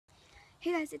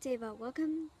Hey guys, it's Ava.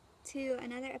 Welcome to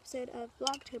another episode of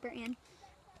Vlogtober, and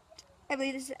I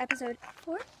believe this is episode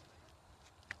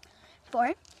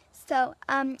 4. So,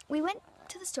 we went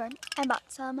to the store and bought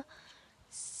some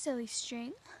silly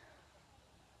string.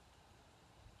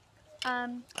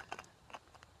 And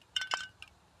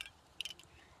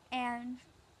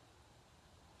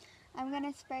I'm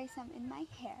gonna spray some in my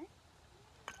hair.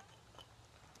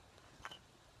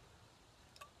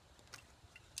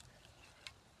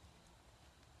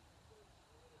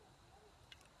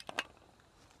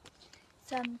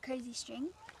 Some crazy string,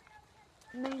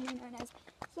 mainly known as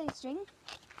silly string.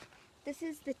 This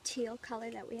is the teal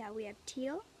color that we have. We have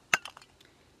teal,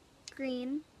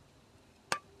 green,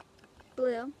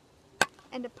 blue,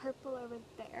 and a purple over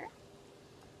there.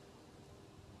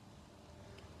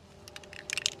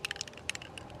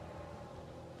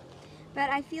 But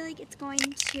I feel like it's going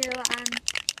to,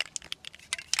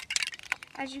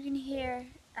 as you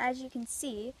can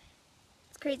see,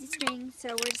 it's crazy string, so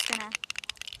we're just gonna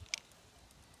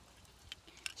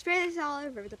spray this all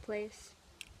over the place.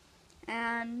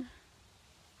 And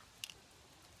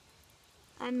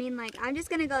I mean, like, I'm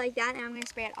just gonna go like that, and I'm gonna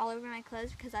spray it all over my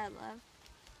clothes because I love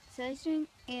silly string.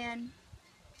 And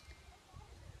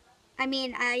I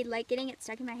mean, I like getting it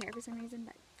stuck in my hair for some reason,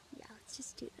 but yeah, let's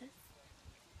just do this.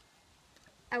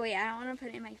 Oh wait, I don't want to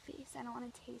put it in my face. I don't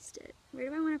want to taste it. Where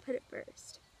do I want to put it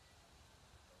first?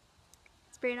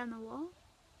 Spray it on the wall?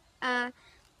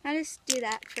 I'll just do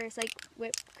that first, like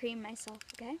whip cream myself,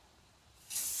 okay?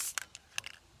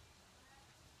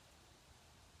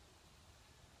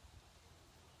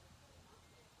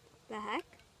 The heck?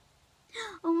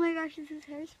 Oh my gosh, this is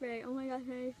hairspray. Oh my gosh,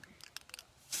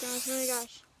 oh my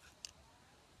gosh.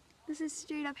 This is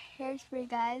straight up hairspray,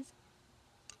 guys.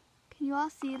 Can you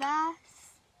all see that?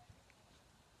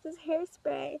 This is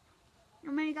hairspray.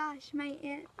 Oh my gosh, my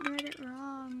aunt read it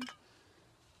wrong.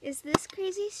 Is this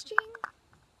crazy string?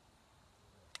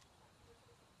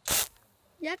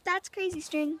 Yep, that's crazy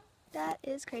string. That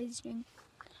is crazy string.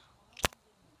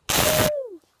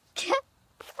 Woo!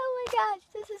 Oh my gosh,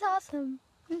 this is awesome.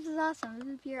 This is awesome. This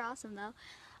is pure awesome, though.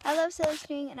 I love silly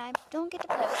string, and I don't get to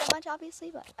play with it much, obviously,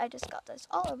 but I just got this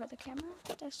all over the camera.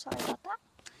 Just sorry about that.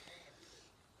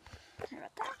 Sorry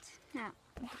about that. Now,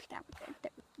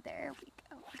 there we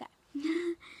go. Okay.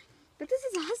 But this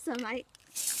is awesome.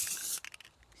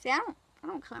 See, I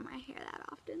don't color my hair that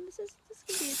often. This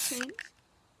could be a change.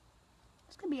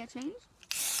 This could be a change.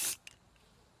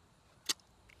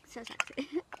 So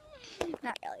sexy.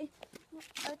 Not really.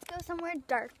 Let's go somewhere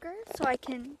darker so I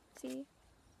can see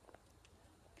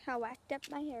how whacked up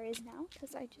my hair is now,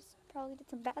 because I just probably did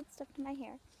some bad stuff to my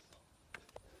hair.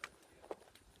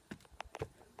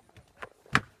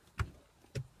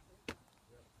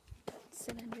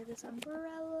 Sit under this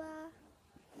umbrella.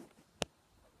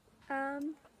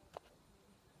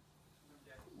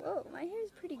 Whoa, my hair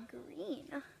is pretty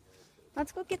green.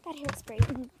 Let's go get that hairspray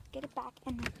and get it back.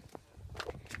 And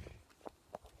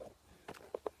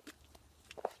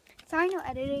sorry, no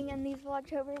editing in these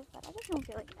vlogtobers, but I just don't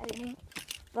feel like editing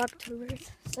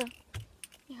vlogtobers, so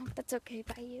yeah, that's okay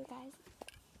by you guys.